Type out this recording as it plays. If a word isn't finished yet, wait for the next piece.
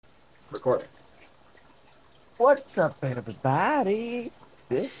Recording. What's up, everybody?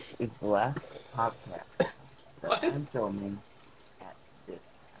 This is the last podcast that What? I'm filming at this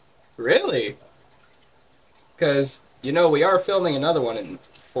Really? Because, we are filming another one in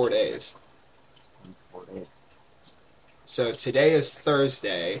 4 days. in 4 days. So today is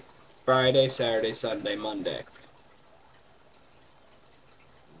Thursday, Friday, Saturday, Sunday, Monday.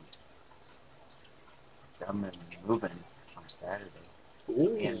 I'm gonna be moving on Saturday and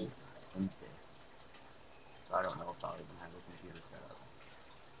Ooh. Wednesday, so I don't know if I'll even have a computer set up.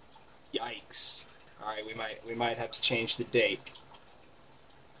 Yikes. Alright, we might have to change the date.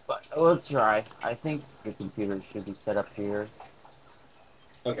 But we'll try. I think the computer should be set up here,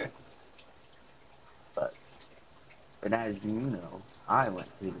 Okay. but and as you know, I went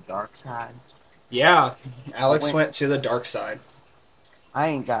through the dark side. Yeah, I Alex went. went to the dark side. I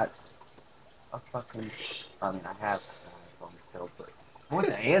ain't got a fucking. I mean, I have an iPhone still, but I went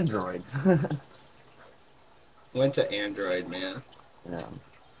to Android. Went to Android, man. Yeah.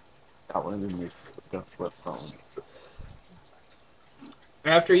 Got one of the flip phones.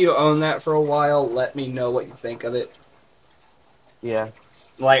 After you own that for a while, let me know what you think of it. Yeah.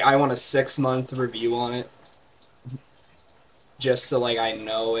 Like, I want a 6-month review on it. Just so, like, I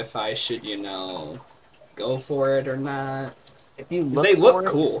know if I should, go for it or not. If you Because look they look for it,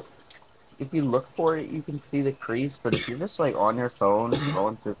 cool. if you look for it, you can see the crease. But if you're just like on your phone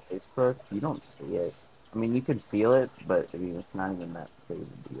scrolling through Facebook, you don't see it. I mean, you can feel it, but I mean, it's not even that big of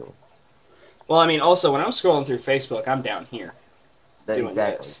a deal. Well, I mean, also, when I'm scrolling through Facebook, I'm down here doing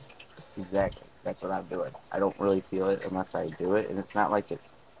Exactly, this. exactly. That's what I'm doing. I don't really feel it unless I do it, and it's not like it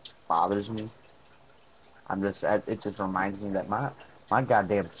bothers me. It just reminds me that my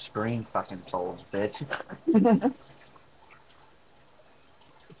goddamn screen fucking folds, bitch.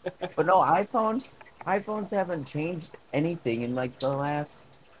 But no, iPhones haven't changed anything in like the last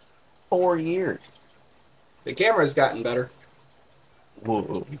 4 years. The camera's gotten better.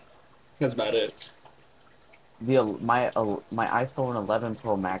 Whoa. That's about it. My iPhone 11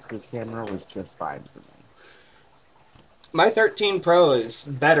 Pro Max's camera was just fine for me. My 13 Pro is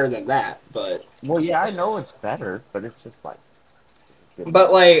better than that, but Well, yeah, I know it's better, but it's just like good but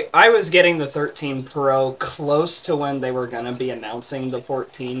enough. like I was getting the 13 Pro close to when they were gonna be announcing the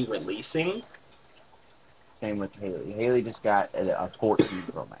 14 releasing. Same with Haley. Haley just got a 14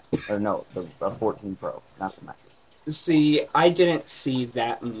 Pro Max, or no, a 14 Pro, not the Max. See, I didn't see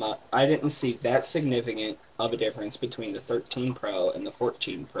that much. I didn't see that significant of a difference between the 13 Pro and the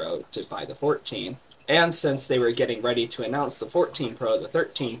 14 Pro to buy the 14. And since they were getting ready to announce the 14 Pro, the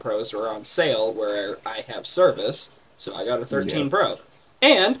 13 Pros were on sale where I have service, so I got a Yeah, 13 Pro.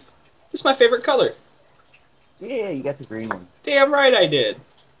 And it's my favorite color. yeah, you got the green one. Damn right I did.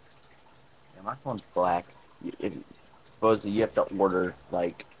 Yeah, my phone's black. Supposedly you have to order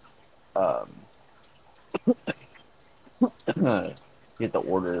like um, you have to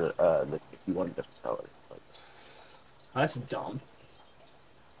order if you want a different color. Like, That's dumb.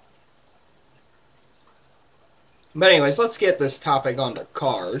 But anyways, let's get this topic onto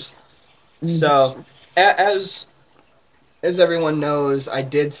cars. So, as everyone knows, I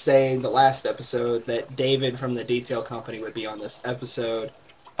did say in the last episode that David from the detail company would be on this episode.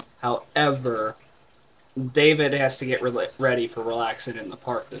 However, David has to get ready for relaxing in the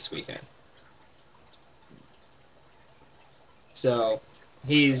park this weekend. So,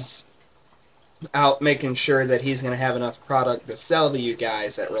 he's out making sure that he's going to have enough product to sell to you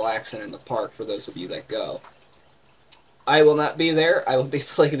guys at relaxing in the park for those of you that go. I will not be there. I will be at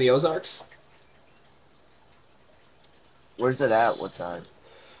the Lake of the Ozarks. where's it at? What time?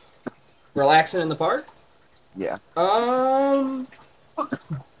 Relaxing in the park? Yeah. Um,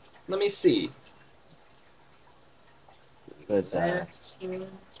 let me see. Because Relaxing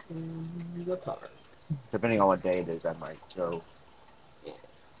in the park. depending on what day it is, I might go. Yeah.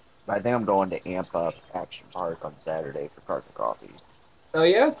 But I think I'm going to Amp Up Action Park on Saturday for Cars and Coffee. Oh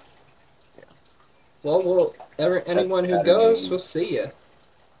yeah. Yeah. Well, That's anyone who goes, Saturday. we'll see you.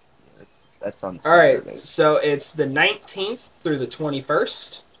 Yeah, that's on All right. Saturday. So it's the 19th through the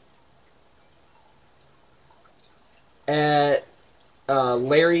 21st at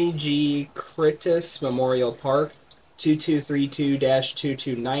Larry G. Critis Memorial Park,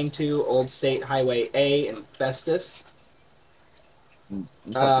 2232-2292 Old State Highway A in Festus.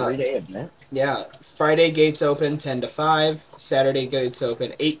 It's a Uh, 3 day event. yeah. Friday gates open 10 to 5. Saturday gates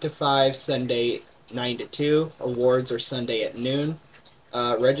open 8 to 5. Sunday 9 to 2. Awards are Sunday at noon.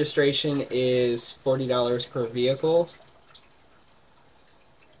 Registration is $40 per vehicle,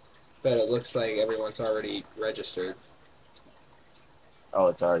 but it looks like everyone's already registered. Oh,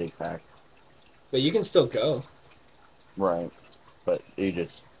 it's already packed. But you can still go. Right. But you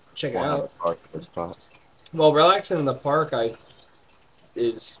just check it We'll have out. a park at this spot. Well, relaxing in the park, I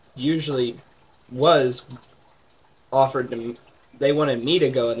is usually was offered to. They wanted me to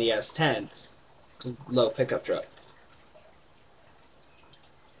go in the S10 low pickup truck.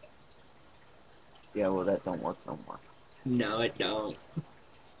 Yeah, well, that don't work no more. No, I don't.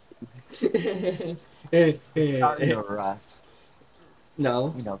 Starting to rust.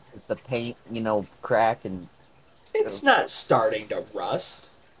 No, You know, because the paint, crack and it's it, not starting to rust.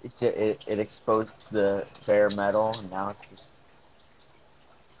 it exposed the bare metal, and now it's just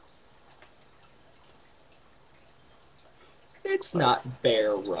It's like, not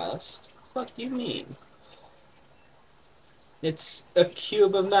bare rust. What do you mean? It's a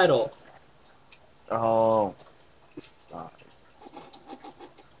cube of metal. oh, God.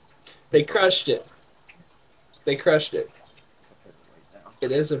 They crushed it. They crushed it. Paperweight now.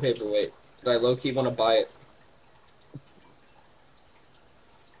 It is a paperweight. But I low key want to buy it.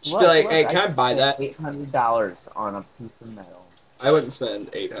 Just be like, Look, hey, I can I just buy spent that? $800 on a piece of metal. I wouldn't spend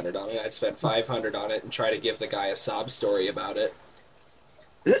 800 on it. I'd spend 500 on it and try to give the guy a sob story about it.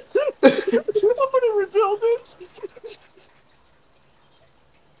 I'm gonna rebuild it.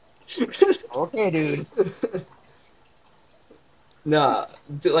 Okay, dude. Nah,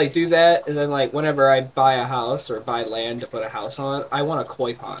 do that, and then like whenever I buy a house or buy land to put a house on, I want a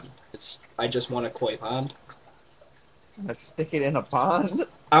koi pond. I just want a koi pond. Let's stick it in a pond.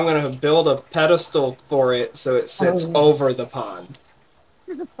 I'm gonna build a pedestal for it so it sits Oh, over the pond.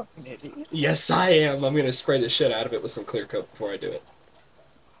 you're a fucking idiot. Yes, I am. I'm gonna spray the shit out of it with some clear coat before I do it.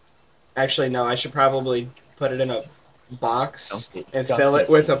 Actually, no, I should probably put it in a box and Dunk fill it it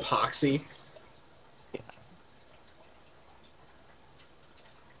with in. epoxy. Yeah,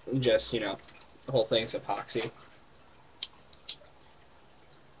 And just, the whole thing's epoxy.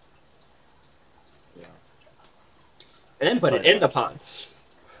 yeah. And then put it But in the pond.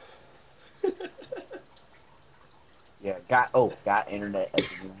 yeah, got internet at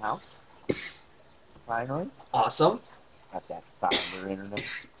the new house. Finally, Awesome. got that fiber internet,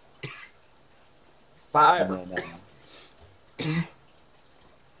 and Fire. then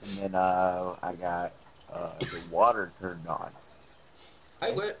I got the water turned on.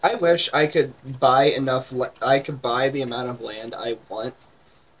 Okay? I wish I could buy enough. I could buy the amount of land I want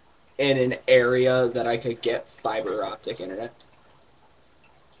in an area that I could get fiber optic internet.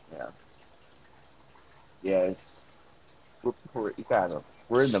 Yeah, yeah.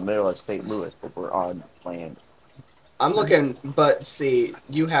 We're in the middle of St. Louis, but we're on land. I'm looking, but see,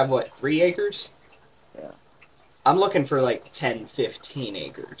 you have what, 3 acres? Yeah. I'm looking for like 10, 15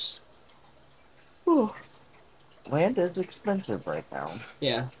 acres. Whew. Land is expensive right now.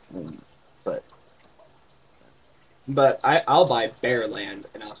 Yeah, But but I'll buy bare land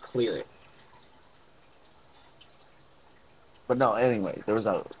and I'll clear it. no. Anyway,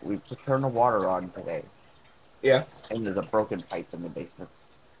 we turned the water on today, Yeah. and there's a broken pipe in the basement.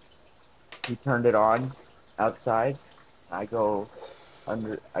 We turned it on outside. I go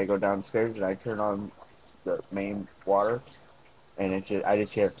downstairs and I turn on the main water, and I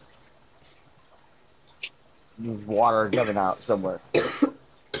just hear water coming out somewhere.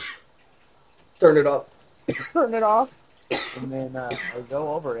 Turn it up. Turn it off, and then I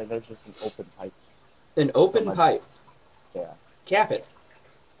go over and there's just an open pipe. An So open pipe. yeah, Cap it.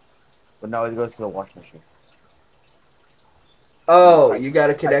 but no, it goes to the washing machine. And the Oh, pipe, you got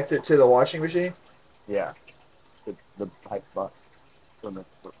to pipe connect it to the washing machine? yeah, the pipe bust from the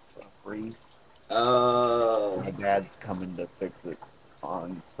freeze. Oh, My dad's coming to fix it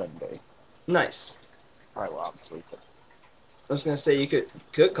on Sunday. nice. All right, well, I'm sleeping. I was gonna say you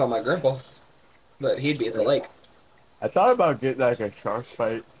could call my grandpa, but he'd be at the Yeah. lake. I thought about getting like a shark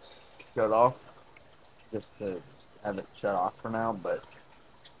bite shut off, just to have it shut off for now, but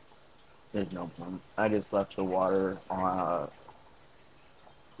there's no point. I just left the water on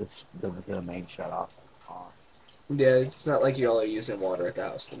the main shut off on, Yeah, it's not like you all are using water at the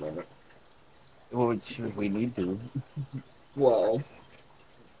house at the moment. which we need to. Well,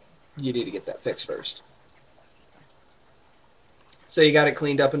 you need to get that fixed first. So you got it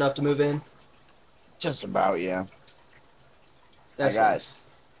cleaned up enough to move in? Just about, yeah. I That's got nice.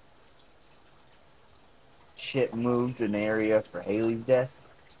 shit moved an area for Haley's desk.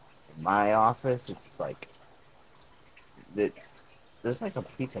 In my office, it's like that. There's like a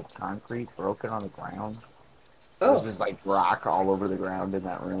piece of concrete broken on the ground. There's Oh, just like rock all over the ground in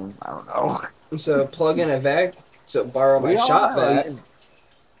that room. I don't know. so plug in a vac. So borrow my We shop are. vac.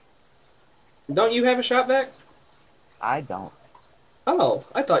 Don't you have a shop vac? I don't. Oh,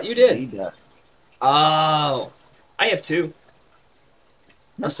 I thought you did. He does. Oh, I have two.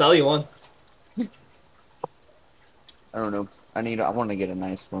 I'll sell you one. I don't know. I want to get a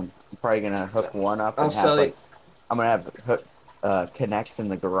nice one. I'm probably gonna hook one up I'll and have sell you. like I'm gonna have hook connects in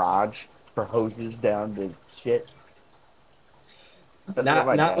the garage for hoses down to shit. That's what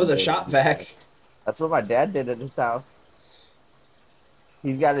my Not with dad a did at shop his house. vac. That's what my dad did at his house.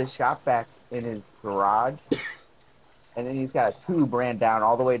 He's got his shop vac in his garage, and then he's got a tube ran down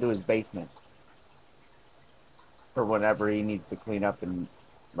all the way to his basement for whenever he needs to clean up in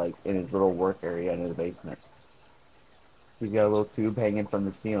like in his little work area in the basement. He's got a little tube hanging from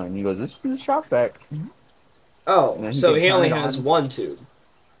the ceiling. He goes, "This is the shop vac," and Oh, then he so can he turn only it has on. one tube.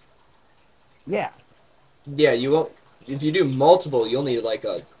 Yeah, Yeah, you won't. If you do multiple, you'll need like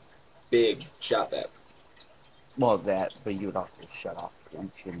a big shop vac. well that, but you would also shut off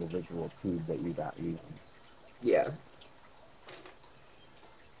each individual tube that you're not using. Yeah,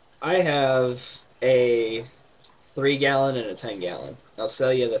 I have a 3 gallon and a 10 gallon. I'll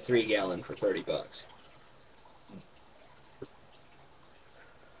sell you the 3 gallon for $30.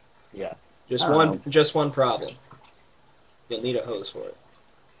 Yeah, I don't know. Just one problem. You'll need a hose for it.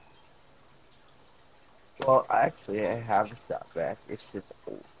 Well, actually, I have a shop vac. It's just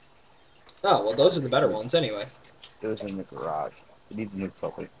old. Oh well, those are the better ones anyway. It was in the garage. It needs a new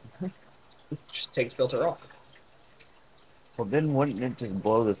filter. Just take the filter off. Well, then wouldn't it just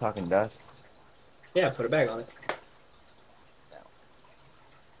blow the fucking dust? Yeah, put a bag on it. No,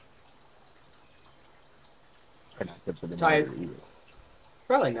 try not to put Tie another either.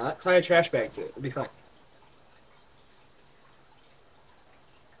 probably not. Tie a trash bag to it. It'll be fine.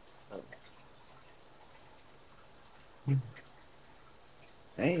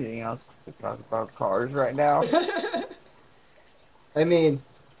 Anything else to talk about cars right now? I mean,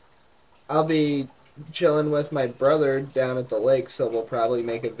 I'll be chilling with my brother down at the lake, so we'll probably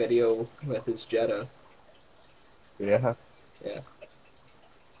make a video with his Jetta. Yeah, Yeah.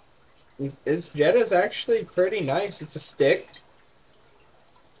 His Jetta's actually pretty nice. It's a stick.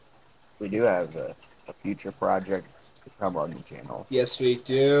 we do have a future project to come on the channel. Yes, we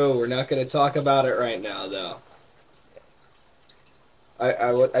do. We're not going to talk about it right now, though.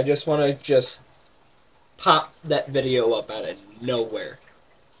 I just want to just pop that video up out of nowhere.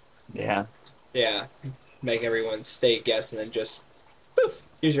 Yeah, Yeah. Make everyone stay guessing and just poof.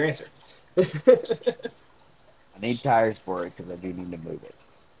 Here's your answer. I need tires for it because I do need to move it.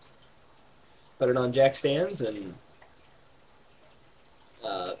 Put it on jack stands and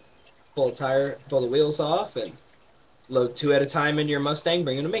uh, pull the wheels off, and load 2 at a time into your Mustang.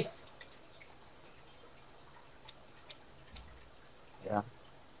 Bring them to me. Yeah,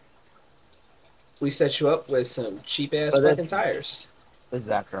 We set you up with some cheap ass but fucking tires. this is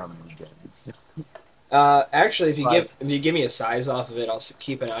after I'm done. Actually, if you But give me a size off of it, I'll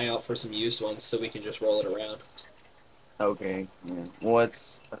keep an eye out for some used ones so we can just roll it around. okay, yeah. Well,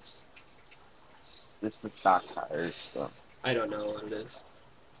 it's the stock tires, so I don't know what it is.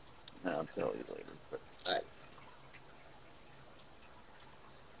 I'll tell you later. But Alright.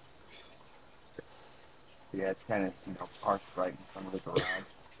 yeah, it's kind of parked right in front of the garage.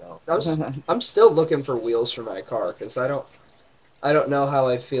 So I'm still looking for wheels for my car because I don't know how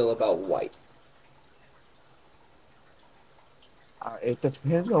I feel about white. it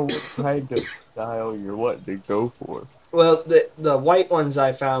depends on what kind of style you're wanting to go for. Well, the white ones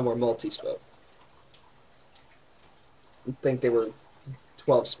I found were multi-spoke. I think they were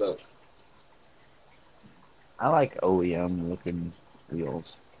 12 spoke. I like OEM looking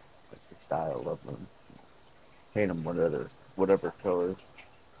wheels, like the style of them. Paint them whatever color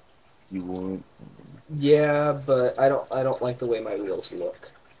you want. Yeah, but I don't like the way my wheels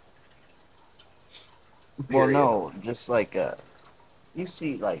look. Well, Period. no, just like you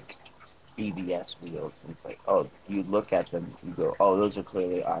see like BBS wheels, and it's like, oh, you look at them, you go, oh, those are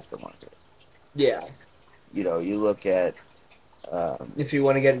clearly aftermarket. Yeah. You look at, If you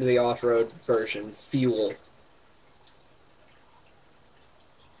want to get into the off-road version, fuel,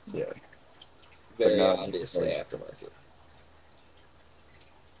 yeah, but very no, just obviously like, aftermarket.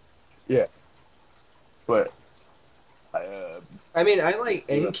 yeah, but I I mean, I like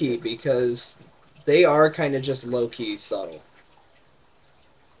you look Enki at because they are kind of just low-key subtle.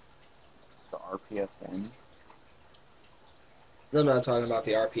 the RPF ones. I'm not talking about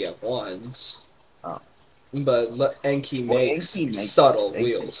the RPF ones, Oh, but Enki well, makes subtle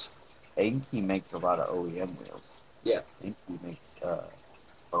wheels. Enki makes a lot of OEM wheels. Yeah. Enki makes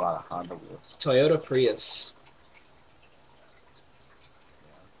a lot of Honda wheels. Toyota Prius.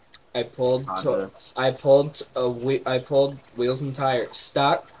 Honda. I pulled wheels and tires,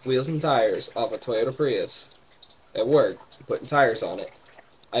 stock wheels and tires off a Toyota Prius at work, putting tires on it.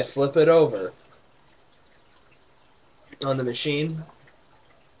 I flip it over on the machine,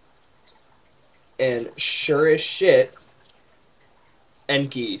 and sure as shit,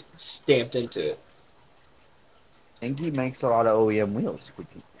 Enki stamped into it. Enki makes a lot of OEM wheels.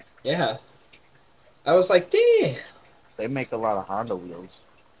 Yeah. I was like, damn. They make a lot of Honda wheels.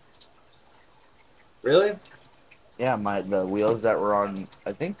 Really? Yeah, the wheels that were on,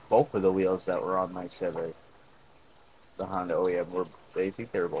 I think both of the wheels that were on my Civic, the Honda OEM were, they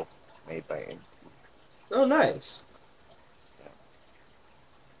think they were both made by Enki. Oh, nice. Yeah.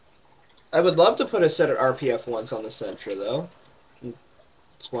 I would love to put a set of RPF ones on the Sentra, though.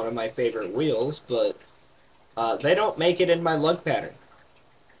 It's one of my favorite wheels, but they don't make it in my lug pattern.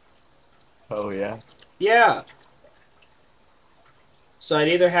 Oh yeah. Yeah. So I'd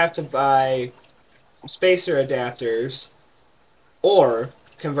either have to buy spacer adapters or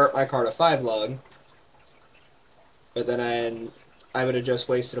convert my car to 5 lug, but then I would have just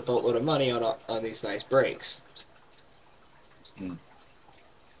wasted a boatload of money on these nice brakes. Mm,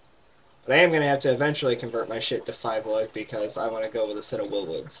 But I am going to have to eventually convert my shit to 5 lug because I want to go with a set of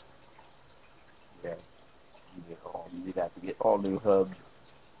Willwoods. yeah. You'd have to get all new hubs.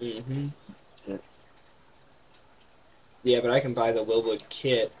 Mm-hmm. Shit. Yeah, but I can buy the Willwood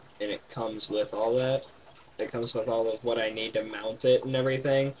kit and it comes with all that. It comes with all of what I need to mount it and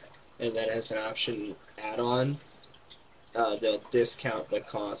everything, and then as an option add-on, they'll discount the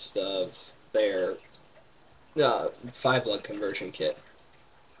cost of their 5 lug conversion kit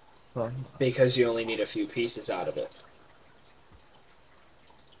because you only need a few pieces out of it.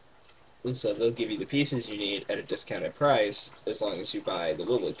 And so they'll give you the pieces you need at a discounted price as long as you buy the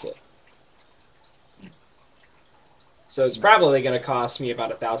Willwood kit. So it's probably going to cost me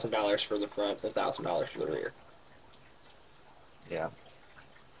about $1,000 for the front, $1,000 for the rear. Yeah.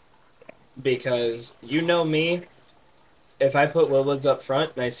 Because you know me, if I put Willwoods up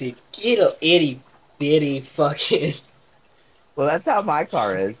front and I see little itty bitty fucking Well, that's how my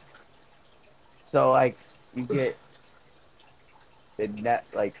car is. So like, you get the net,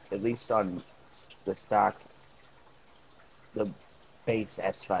 like at least on the stock, the base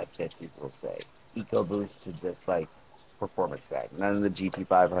S550s will say EcoBoost to just like performance bag. None of the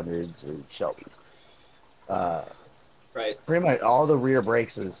GT500s or Shelby. Uh, right. Pretty much all the rear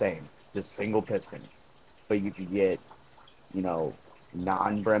brakes are the same, just single piston. But you could get, you know,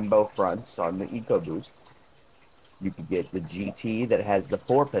 non-Brembo fronts on the EcoBoost. You could get the GT that has the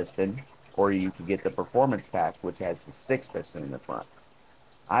four piston, or you could get the performance pack, which has the six piston in the front.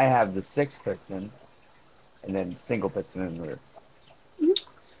 I have the six piston and then single piston in the rear.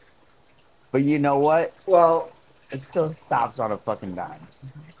 But you know what? Well, It still stops on a fucking dime.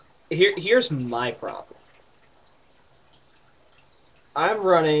 here's my problem. I'm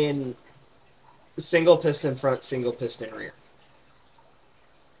running single piston front, single piston rear.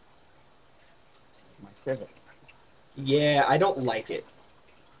 My Civic. Yeah, I don't like it.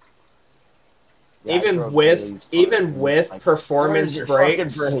 Yeah, I drove dailies on it, Even and it's with like, where's performance your fucking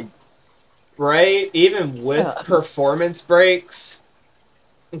brakes, brake? right? Even with performance brakes,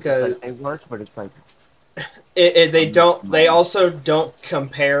 It's because like they work, but it's like they I'm don't. They my also don't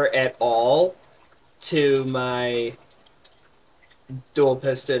compare at all to my dual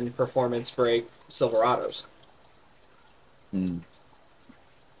piston performance brake Silverados. mm,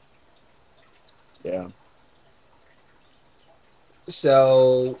 yeah.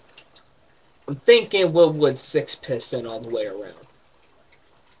 So I'm thinking Willwood 6 piston all the way around.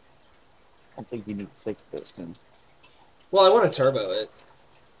 I don't think you need six piston. Well, I want to turbo it.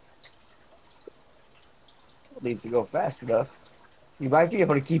 It needs to go fast enough. You might be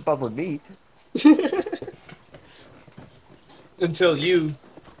able to keep up with me. Until you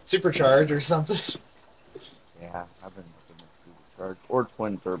supercharge or something. Yeah, I've been looking at supercharged or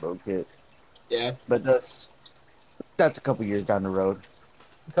twin turbo kit, Yeah, but that's a couple years down the road.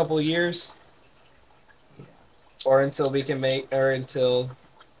 a couple of years, Yeah. or until we can make, or until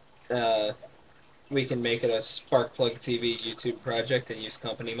uh, we can make it a Sparkplug TV YouTube project and use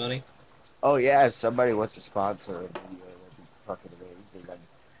company money. Oh yeah, if somebody wants to sponsor a video, that'd be fucking amazing.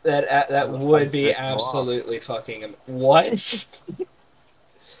 That I'll would just be rip you off. absolutely fucking what?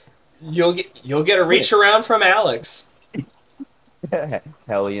 You'll get a reach around from Alex.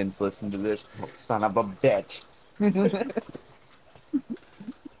 Hellions, listen to this, oh, son of a bitch.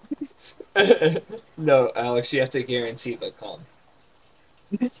 No, Alex, you have to guarantee the calm.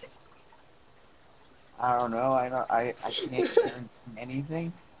 I don't know. I can't guarantee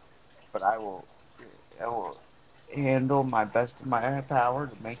anything, but I will handle my best of my power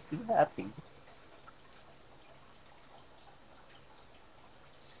to make you happy.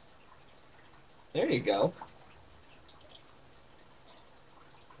 There you go.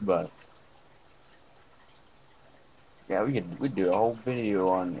 But yeah, we do a whole video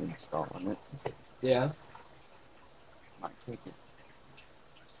on installing it. Yeah. Might take it.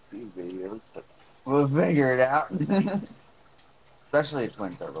 YouTube videos, but we'll figure it out. Especially a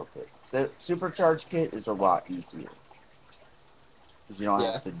twin turbo kit. The supercharged kit is a lot easier because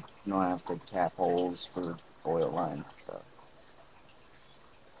Yeah, you don't have to tap holes for oil lines and stuff.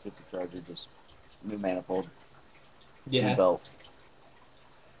 Supercharger just new manifold, new yeah, belt,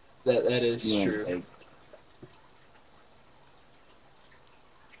 that is new true. intake.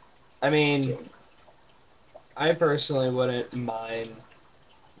 I mean, So I personally wouldn't mind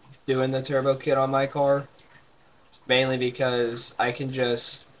doing the turbo kit on my car, mainly because I can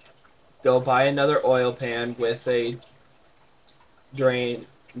just go buy another oil pan with a drain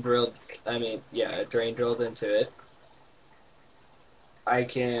drilled. I mean, yeah, a drain drilled into it. I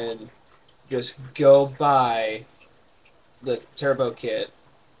can just go buy the turbo kit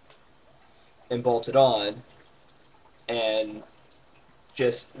and bolt it on, and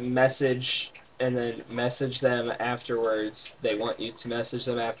just message and then message them afterwards. They want you to message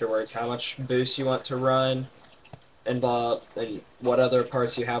them afterwards how much boost you want to run and blah and what other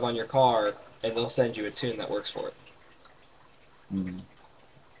parts you have on your car, and they'll send you a tune that works for it. mm,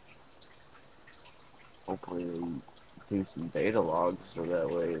 hopefully they do some data logs so that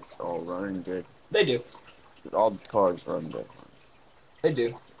way it's all running good. They do, All the cars run different. they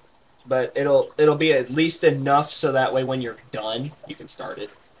do, but it'll be at least enough so that way when you're done, you can start it.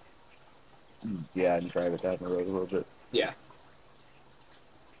 Yeah, and drive it down the road a little bit. Yeah,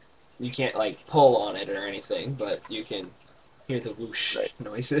 you can't like pull on it or anything, but you can hear the whoosh Right.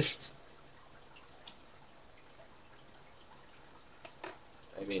 noises.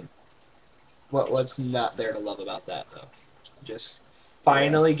 I mean, what's not there to love about that though? Just Yeah.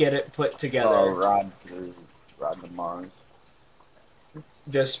 finally get it put Oh, together. Rod to Mars.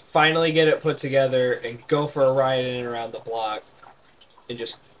 Just finally get it put together and go for a ride in and around the block and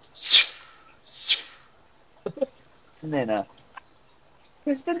just. And then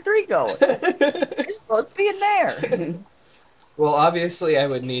Piston 3 going. It's supposed to be in there. Well, obviously, I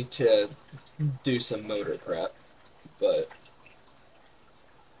would need to do some motor prep, but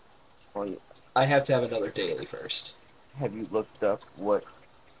Well, I have to have another daily first. have you looked up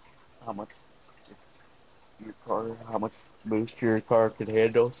how much how much boost your car could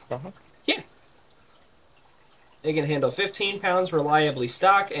handle stock? Yeah, it can handle 15 pounds reliably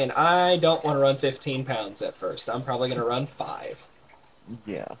stock, and I don't want to run 15 pounds at first. I'm probably going to run 5.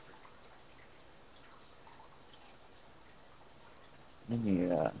 Yeah.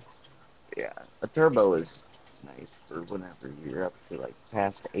 Yeah. Yeah. A turbo is nice for whenever you're up to like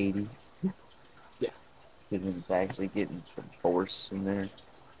past 80. Yeah. And it's actually getting some force in there.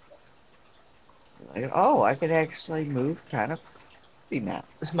 You're like, oh, I could actually move kind of free now.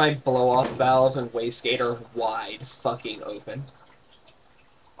 My blow off valve and wastegate are wide fucking open.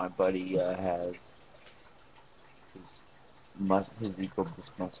 My buddy has his his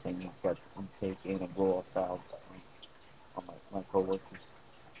EcoBoost Mustang. He's got intake and a blow off valve on my coworkers.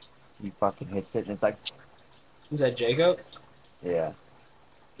 He fucking hits it and it's like, Is that Jacob? yeah.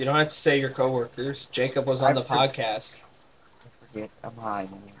 You don't have to say your coworkers. Jacob was on I, the for, podcast. I forget. I'm high,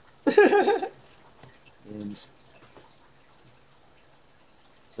 man. And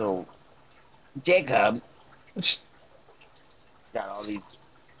so Jacob got all these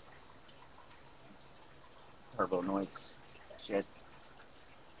turbo noise shit.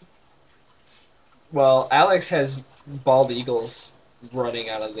 Well, Alex has bald eagles running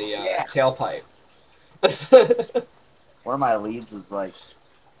out of the Yeah. tailpipe. One of my leads was like,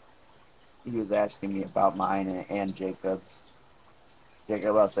 he was asking me about mine and Jacob's.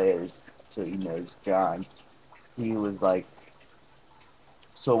 Jacob, I'll say it so he knows John. He was like,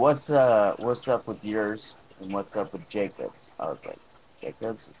 so what's up with yours and what's up with Jacob's? I was like,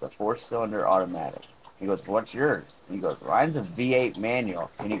 Jacob's is a 4-cylinder automatic. He goes, what's yours? And he goes, mine's a V8 manual.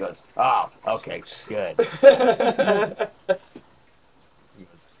 And he goes, oh, okay, good. He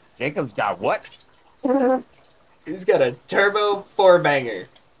goes, Jacob's got what? He's got a turbo four banger.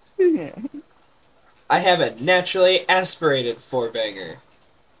 Yeah. I have a naturally aspirated four banger.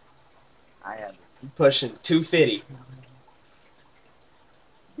 I have Pushing 250.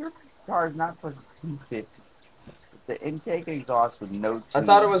 your car's not for 250. The intake exhaust with no tune. I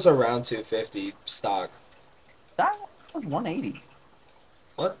thought it was around 250 stock. That was 180.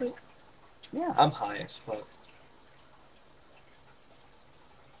 Was it? Yeah. I'm high as fuck.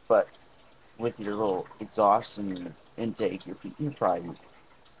 But with your little exhaust and your intake, you're probably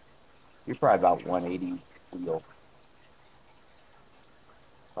about 180 wheel.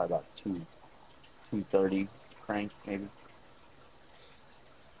 Probably about 230 crank maybe.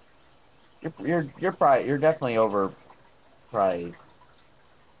 You're definitely over probably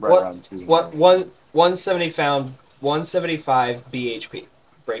right What around 200. what one 170 found 175 bhp.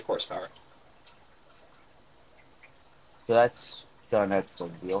 brake horsepower. So that's done at the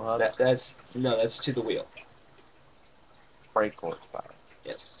wheel hubs. That's no, that's to the wheel. Brake horsepower.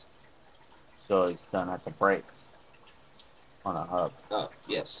 Yes. So it's done at the brakes on a hub, Oh,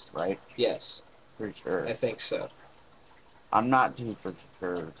 yes. right? Yes. Pretty sure. I think so. I'm not too for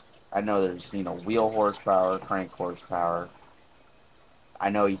sure. I know there's wheel horsepower, crank horsepower. I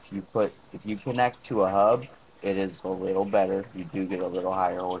know if you connect to a hub, it is a little better. You do get a little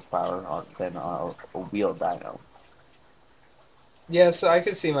higher horsepower than a wheel dyno. Yeah, so I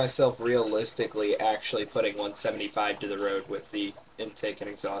could see myself realistically actually putting 175 to the road with the intake and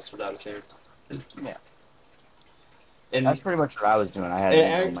exhaust without a tune. Yeah, And that's pretty much what I was doing. I had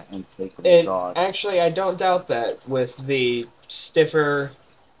and, my intake and and exhaust. actually, I don't doubt that with the stiffer,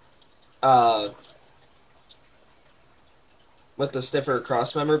 uh,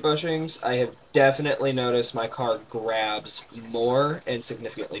 crossmember bushings, I have definitely noticed my car grabs more and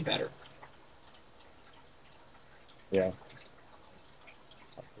significantly better. Yeah,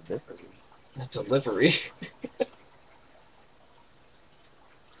 that's the difference. Delivery.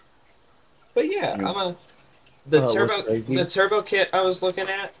 But yeah, You know, what's the crazy? turbo kit I was looking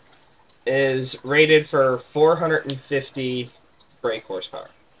at is rated for 450 brake horsepower.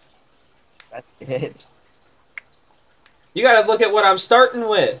 That's it. You got to look at what I'm starting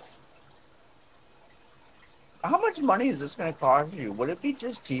with. How much money is this going to cost you? Would it be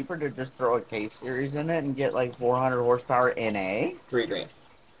just cheaper to just throw a K series in it and get like 400 horsepower NA? 3 grand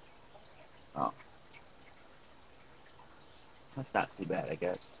Oh, that's not too bad, I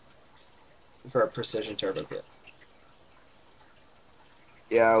guess. for a precision turbo kit.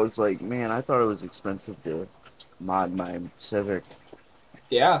 Yeah, I was like, man, I thought it was expensive to mod my Civic.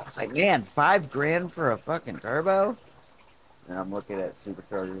 Yeah. It's like, man, 5 grand for a fucking turbo? And I'm looking at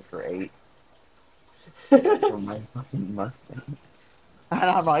superchargers for 8 for my fucking Mustang. And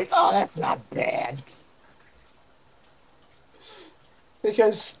I'm like, oh, that's not bad.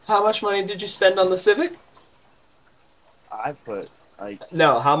 Because how much money did you spend on the Civic? I put like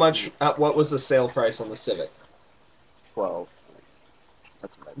No, how much? What was the sale price on the Civic? 12.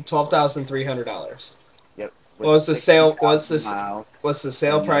 That's what I put. $12,300. Yep, What with was the sale? 60,000 miles. What's the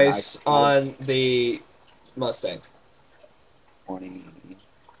sale And then I price put on the Mustang?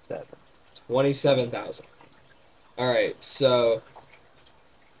 27. 27,000. All right, so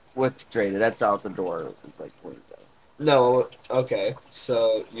With traded, that's out the door. It was like 27. no, okay,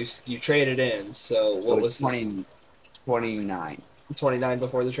 so you traded in. So It what was was this? 20, 29. 29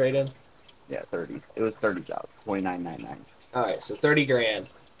 before the trade in. Yeah, 30. It was 30,000. 29,999. All right, so 30 grand.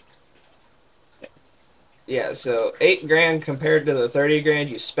 Yeah, so 8 grand compared to the 30 grand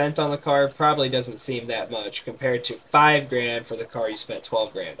you spent on the car probably doesn't seem that much compared to 5 grand for the car you spent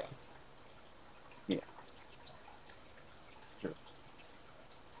 12 grand on. Yeah, sure.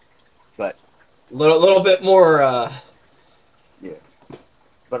 But Little bit more. yeah,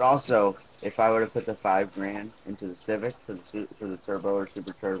 but also if I would have put the 5 grand into the Civic for the turbo or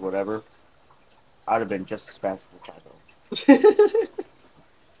supercharged whatever, I would have been just as fast as the 5.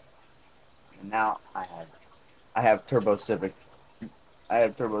 And now I have turbo Civic. I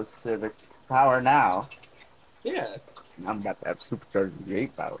have turbo Civic power now. Yeah. I'm about to have supercharged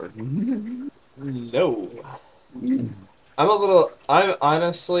V8 power. No. I'm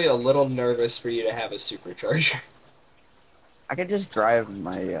honestly a little nervous for you to have a supercharger. I could just drive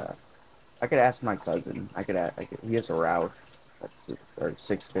my. I could ask my cousin. He has a Roush. That's supercharged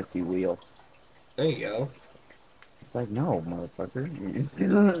 650 wheel. There you go. It's like, no,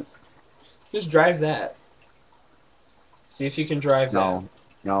 motherfucker. Just drive that. See if you can drive that. No,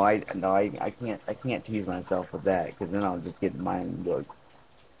 no, I can't tease myself with that because then I'll just get in mine and be like,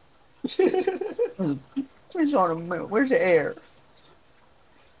 where's the air?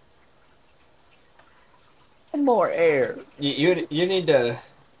 More air. You need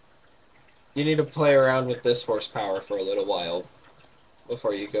to play around with this horsepower for a little while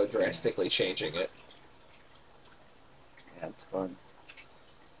before you go Yeah, drastically changing it. yeah, it's fun.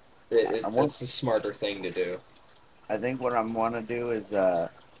 I want. It's a smarter thing to do. I think what I want to do is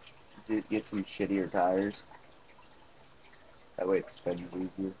get some shittier tires. That way it spins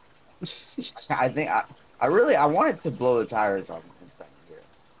easier. I think I wanted to blow the tires off in second gear.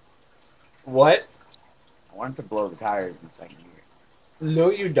 What? I wanted to blow the tires in second gear. No,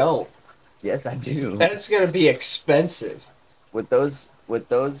 you don't. Yes, I do. That's gonna be expensive. With those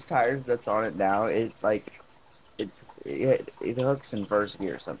tires that's on it now, it hooks in first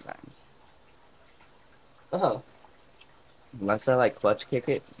gear sometimes. Oh, Unless I like clutch kick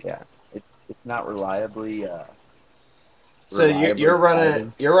it, yeah. It's not so reliably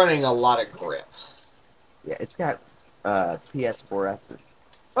sliding. you're running a lot of grip. Yeah, it's got PS4S.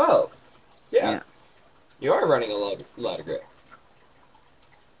 Oh, yeah. Yeah, You are running a lot of grip.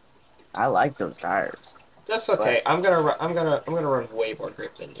 I like those tires, That's but okay. I'm gonna run way more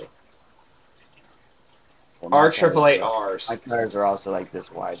grip than you. well, R triple eight my R's. tires are also like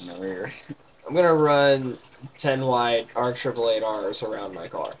this wide in the rear. I'm gonna run 10 wide R triple eight R's around my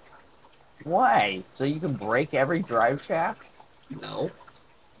car. Why? So you can break every drive shaft? No,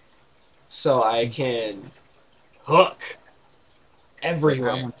 so I can hook With how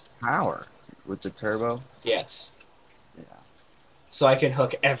everywhere. much power? With the turbo? Yes, Yeah, so I can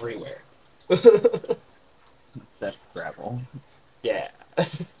hook everywhere. that's gravel. Yeah.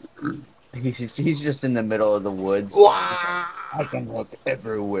 He's just in the middle of the woods. He's like, Wah! I can look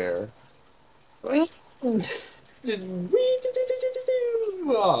everywhere. Just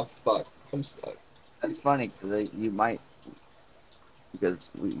oh fuck! I'm stuck. That's funny because you might because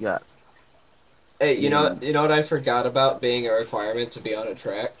we got Hey, me and you know what I forgot about being a requirement to be on a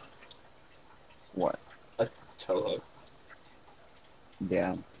track? what? A tow hook.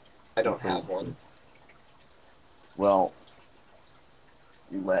 Yeah. I don't have one. Well,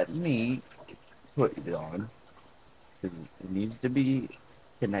 let me put it on because it needs to be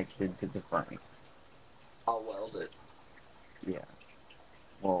connected to the frame. I'll weld it. Yeah.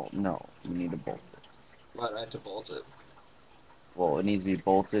 Well, no, you need to bolt it. Why do I have to bolt it? Well, it needs to be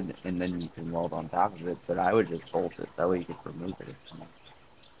bolted, and then you can weld on top of it. But I would just bolt it. That way you can remove it.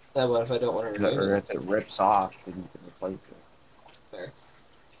 What if I don't want to remove Or it? if it rips off, then you can replace it. There.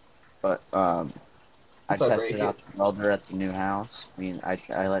 But I If I tested break out it. the welder at the new house. I mean,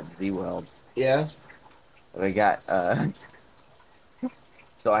 I let Z weld. Yeah. We got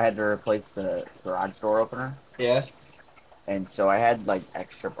so I had to replace the garage door opener, Yeah. and so I had like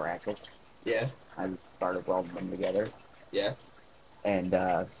extra brackets. Yeah. I started welding them together, Yeah. and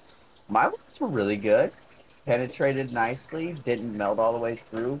my ones were really good. Penetrated nicely, didn't melt all the way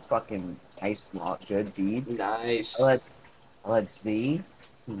through. Fucking nice, good bead. I Nice. let I let Z.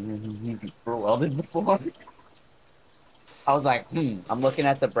 He's never welded before. I was like, I'm looking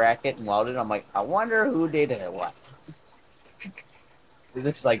at the bracket and welded. I'm like, I wonder who did it. What?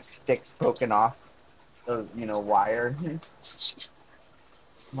 There's like sticks poking off the wire. I'm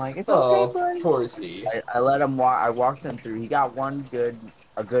like, it's okay, Oh, buddy. poor Z. I let him walk. I walked him through. He got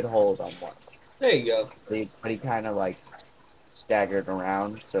a good hold on one, There you go. but he kind of like staggered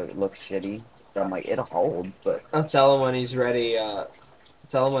around, so it looked shitty. So I'm like, it'll hold, but I'll tell him when he's ready.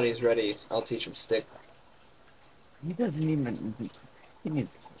 Tell him when he's ready. I'll teach him stick. he doesn't even. He needs.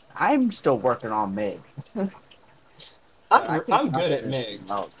 I'm still working on MIG, but I can I'm good at MIG. confidently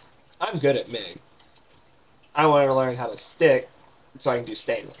melt. I'm good at MIG. I want to learn how to stick so I can do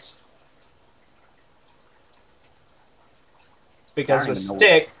stainless. I Because don't with even know what.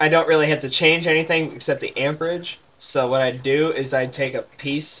 stick, I don't really have to change anything except the amperage. So what I do is I take a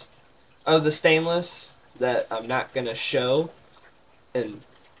piece of the stainless that I'm not gonna show and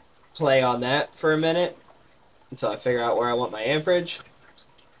play on that for a minute until I figure out where I want my amperage,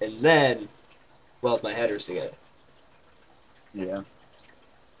 and then weld my headers together. Yeah,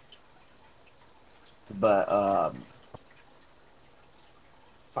 but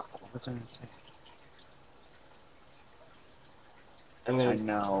fuck, what was I gonna say? I'm I gonna.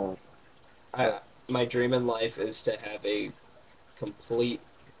 know. I My dream in life is to have a complete.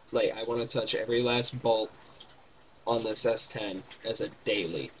 Like I want to touch every last bolt on this S10 as a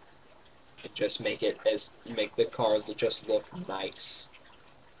daily, and just make the car just look nice.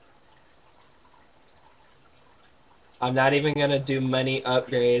 I'm not even gonna do many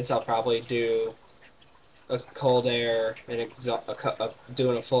upgrades. I'll probably do a cold air and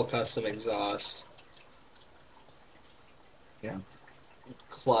doing a full custom exhaust, Yeah.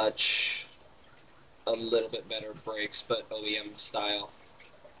 clutch, a little bit better brakes, but OEM style.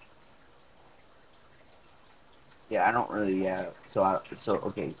 Yeah, I don't really. Yeah. So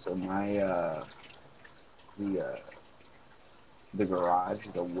okay. So my the uh the garage,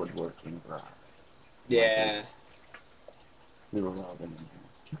 the woodworking garage. Like Yeah, we were welding in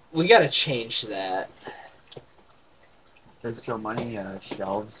there. we gotta change that. There's so many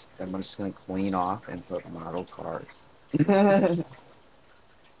shelves that I'm just gonna clean off and put model cars. But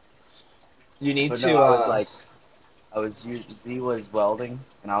You need no, to. I was like, Z was welding,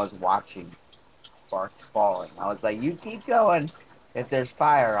 and I was watching sparks falling. I was like, you keep going. If there's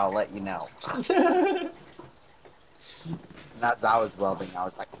fire, I'll let you know. And as I was welding, I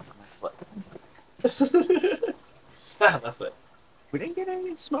was like, my foot. My foot. We didn't get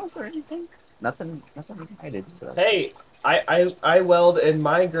any smoke or anything. Nothing ignited. So that's good. Hey, I weld in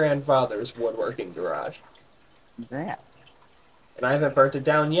my grandfather's woodworking garage, Yeah. and I haven't burnt it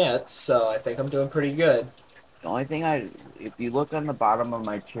down yet, so I think I'm doing pretty good. The only thing if you look on the bottom of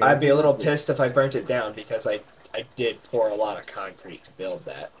my chair I'd be a here, little pissed if I burnt it down because I did pour a lot of concrete to build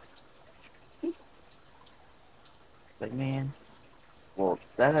that. like, man, well,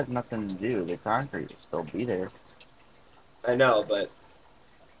 that has nothing to do. The concrete will still be there. I know, but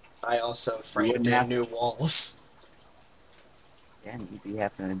I also You framed wouldn't in have, new walls. and you'd be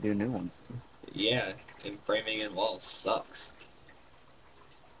having to do new ones. Yeah, and framing in walls sucks.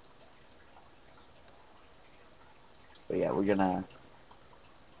 But yeah, we're gonna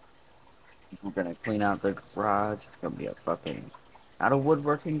clean out the garage. It's gonna be a fucking not a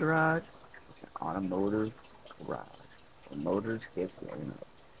woodworking garage, it's an automotive garage. The motors get blown up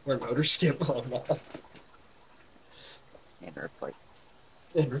Where motors get blown off and replaced.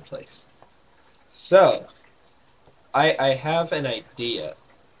 and replaced. So, I have an idea.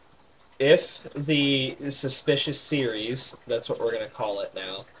 If the suspicious series, that's what we're gonna call it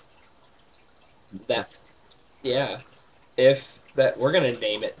now, It's that just yeah, if that we're gonna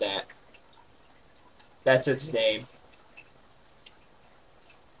name it that. That's its name.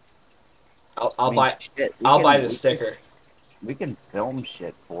 I'll I I'll mean, buy shit. We I'll buy can the we can sticker. we can film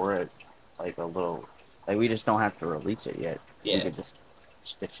shit for it, like a little. Like we just don't have to release it yet. We Yeah. could just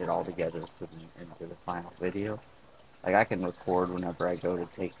stitch it all together into the final video. Like I can record whenever I go to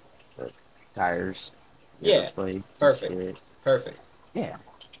take the tires, get Yeah. replaced and Perfect. shit. Perfect. Yeah,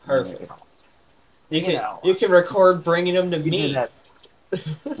 and make Perfect. it all. You You can know, you can record bringing them to you do me. that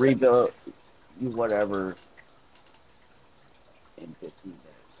rebuild, you whatever in 15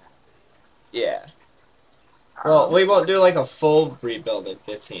 minutes. Yeah. I don't Well, know. we won't do like a full rebuild in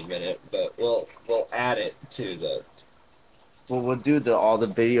 15 minute, but we'll add it to the Well, we'll do the all the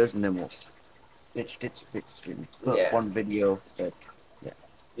videos and then we'll stitch, and put yeah one video that, yeah.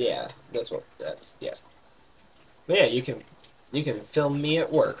 yeah that's yeah. But yeah, you can film me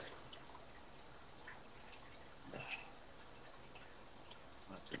at work.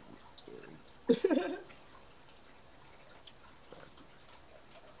 That's gonna be scary.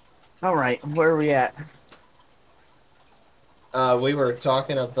 All right, where are we at? We were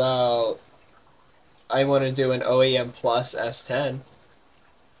talking about I want to do an OEM Plus S10.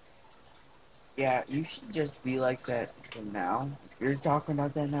 Yeah, you should just be like that from now. If you're talking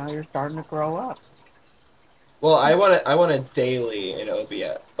about that now, you're starting to grow up. Well, I want a daily in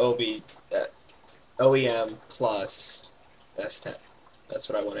OEM Plus S10. That's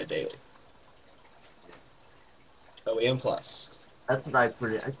what I want a daily. OEM Plus. That's what I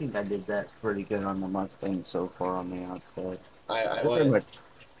think I did that pretty good on the Mustang so far on the outside. I That's pretty want much.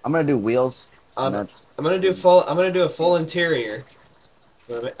 I'm gonna do wheels, and um that's I'm gonna do a full interior.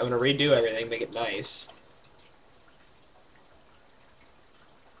 I'm gonna redo everything, make it nice.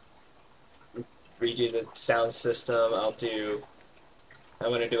 Redo the sound system. I'm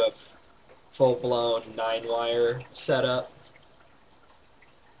gonna do a full blown 9 wire setup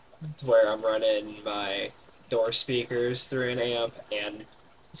to where I'm running my door speakers through an amp and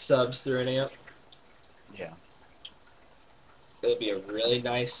subs through an amp. yeah. It'll be a really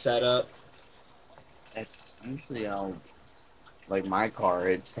nice setup. That's usually how, like my car,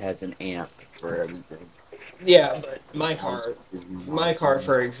 it has an amp for everything. Yeah, but All the speakers and all my the car, sound.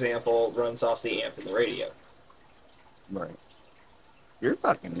 for example, runs off the amp and the radio. Right. Your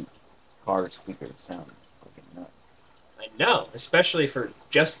fucking car speakers sound fucking nuts. I know, especially for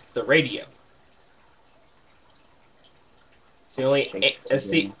just the radio. Shake It's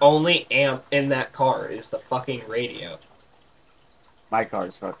the again. only amp in that car is the fucking radio. My car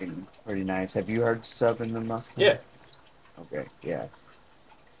is fucking pretty nice. Have you heard sub in the Yeah, Mustang? Okay, yeah.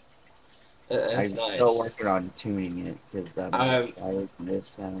 that's I'm still nice. working on tuning it because I'm like, Um, why isn't this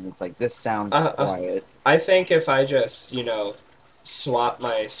sound? It's like this sounds uh, uh, quiet. I think if I just swap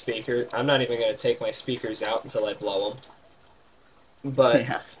my speaker, I'm not even gonna take my speakers out until I blow them. But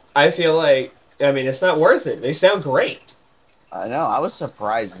Yeah, I feel like it's not worth it. They sound great. I know. I was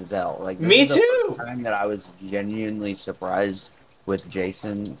surprised as hell. Like this Me is the too. first time that I was genuinely surprised with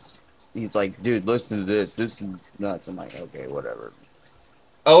Jason. He's like, dude, listen to this. This is nuts. I'm like, okay, whatever.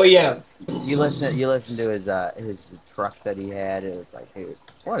 Oh Like yeah. you listen to his truck that he had. It was like, dude,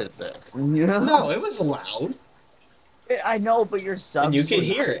 what is this? You know? No, it was loud, I know, but your and you subs could were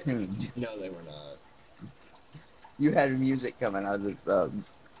hear not it. tuned. No, they were not. You had music coming out of the subs.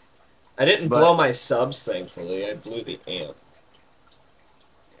 I didn't blow But my subs, thankfully. I blew the amp.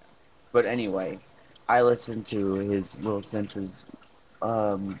 but anyway, I listened to his little Senses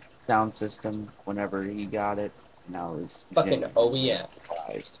sound system whenever he got it, and I was Fucking genuinely OEM.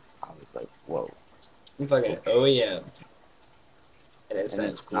 surprised. I was like, whoa, Fucking okay. OEM. And it And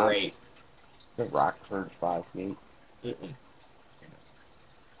sounds it's not great. the Rockford 5 gate. Mm-mm.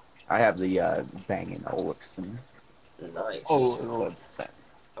 I have the Bang& Olufsen. Nice. Oh,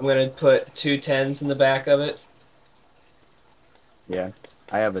 I'm gonna put two tens in the back of it, yeah.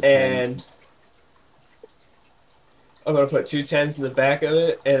 I have a 10. and I'm gonna put two tens in the back of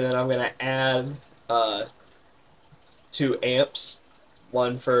it, and then I'm gonna add uh, two amps,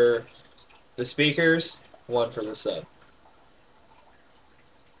 one for the speakers, one for the sub,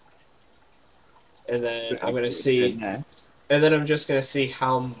 and then I'm gonna see, Yeah. and then I'm just gonna see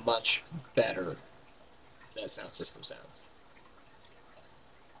how much better that sound system sounds.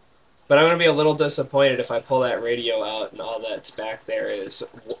 But I'm gonna be a little disappointed if I pull that radio out and all that's back there is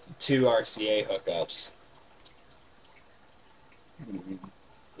two RCA hookups.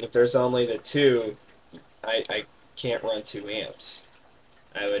 If there's only the two, I can't run two amps.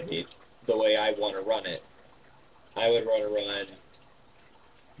 I would need the way I want to run it. I would want to run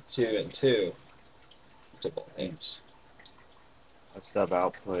two and two to both amps. A sub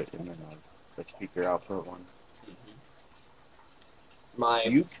output and then a speaker output one. My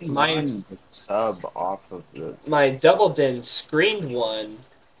You can my run the sub off of the. my double din screened one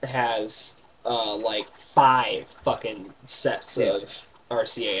has like five fucking sets Yeah. of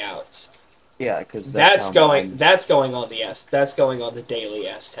RCA outs. Yeah, because that's how mine. That's going on the S. That's going on the daily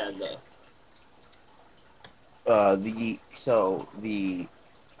S10 though. The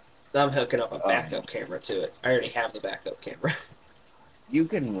I'm hooking up a um backup camera to it. I already have the backup camera. you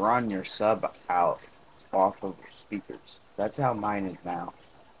can run your sub out off of speakers. That's how mine is now.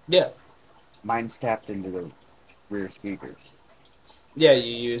 Yeah. Mine's tapped into the rear speakers Yeah,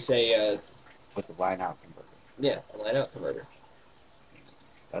 you use with the line out converter. a line out converter.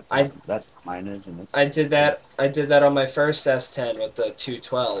 That's what mine is, and I did that. I did that on my first S10 with the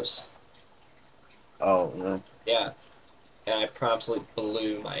 212s. Oh, really? Yeah, and I promptly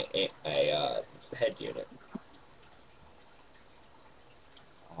blew my head unit.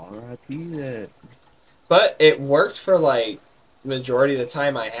 R.I.P. that. But it worked for like majority of the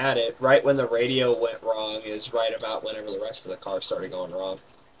time I had it. Right when the radio went wrong is right about whenever the rest of the car started going wrong.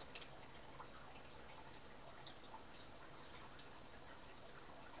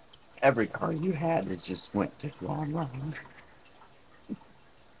 Every car you had it just went to gone wrong.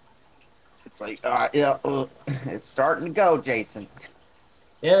 It's like, yeah, it's starting to go, Jason.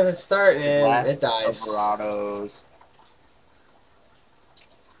 Yeah, if it's starting, His last it dies. Silverados.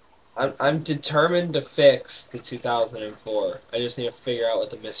 I'm determined to fix the 2004. I just need to figure out what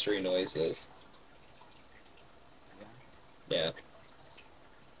the mystery noise is. Yeah.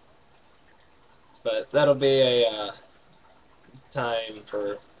 But that'll be a time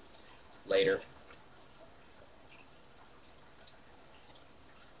for later.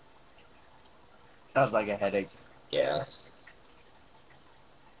 Sounds like a headache. Yeah,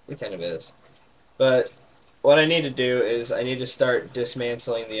 it kind of is. But what I need to do is I need to start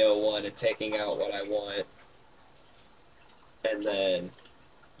dismantling the O1 and taking out what I want, and then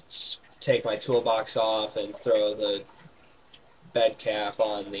take my toolbox off and throw the bed cap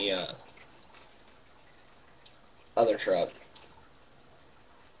on the other truck,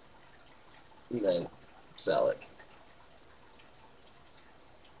 and then sell it.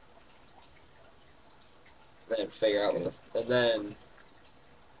 And then figure out what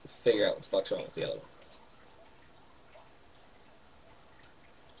the fuck's wrong with the other one.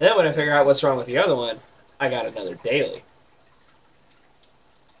 And then when I figure out what's wrong with the other one, I got another daily.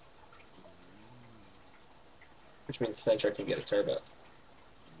 Which means Centric can get a turbo.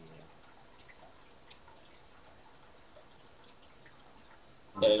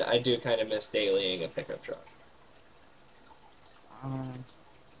 And I do kind of miss dailying a pickup truck.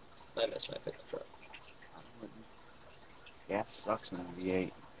 I miss my pickup truck. Gas sucks in a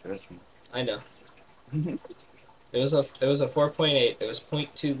V8. Trust me. I know. It was a 4.8. It was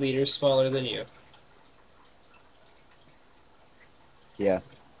 0.2 liters smaller than you. Yeah,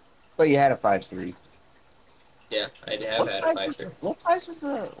 but you had a 5.3. Yeah, I have had a 5.3. What size was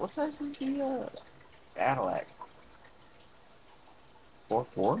the Cadillac?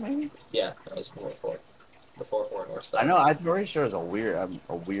 4.4 maybe? Yeah, that was 4.4. The 4.4 North Star. I know. I'm pretty sure it's a weird.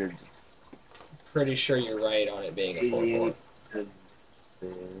 Pretty sure you're right on it being a 4.4.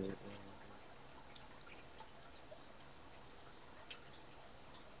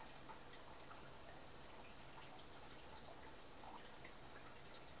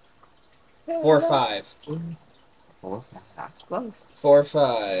 Four five. 4.5. That's close.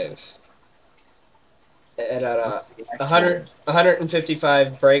 4.5. It had a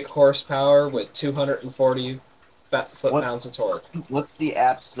 155 brake horsepower with 240 foot-pounds of torque. What's the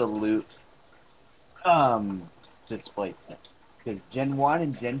absolute displacement? Because Gen 1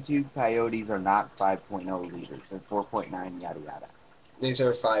 and Gen 2 Coyotes are not 5.0 liters. They're 4.9 yada yada. These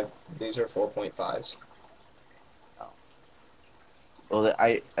are five. These are 4.5s. Oh. Well,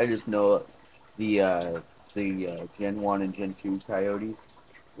 I just know the Gen 1 and Gen 2 Coyotes,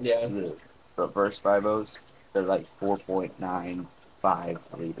 Yeah. the reverse 5.0s, they're like 4.95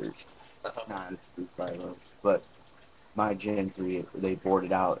 liters, Uh-huh. not a true 5.0. But my Gen 3, they bored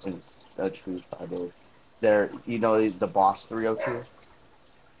it out and it's a true 5.0. They're, the Boss 302,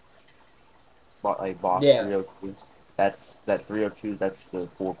 like Boss Yeah. 302. That 302, that's the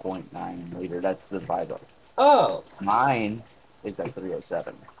 4.9 liter. That's the 5.0. Oh, Mine is at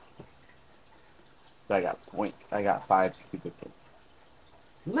 307. So I got 5 cubic over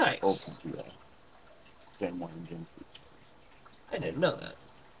nice. the Gen 1 and Gen 2. I didn't know that.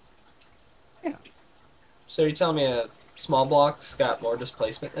 Yeah. So you're telling me a small block's got more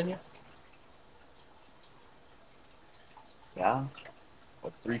displacement than you? Yeah.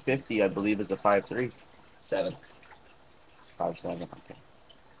 Well, 350, I believe, is a 5.3. 7. 5.7, okay.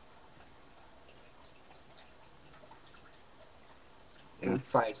 Yeah.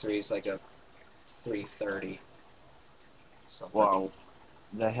 5.3 is like a 330 something. Well,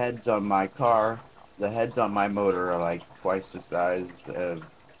 the heads on my motor are like twice the size of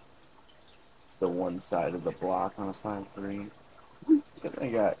the one side of the block on a 5.3. I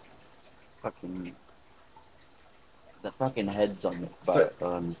got fucking, the fucking heads on the For,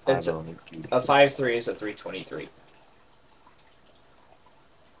 on it's 5.0 are huge. a 5.3 is a 323.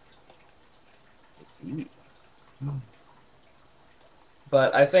 See?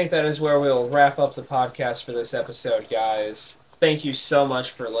 But I think that is where we'll wrap up the podcast for this episode, guys. Thank you so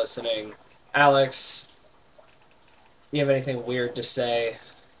much for listening. Alex, you have anything weird to say?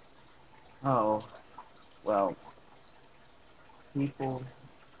 Oh, well, people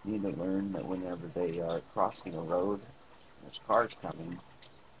need to learn that whenever they are crossing a road, and there's cars coming,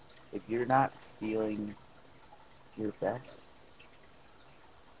 if you're not feeling your best,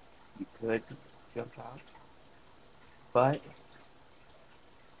 you could jump out. But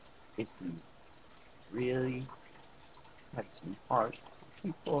if you really have some heart for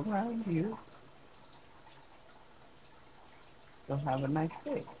people around you, you'll have a nice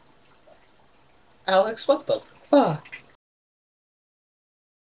day. Alex, what the fuck?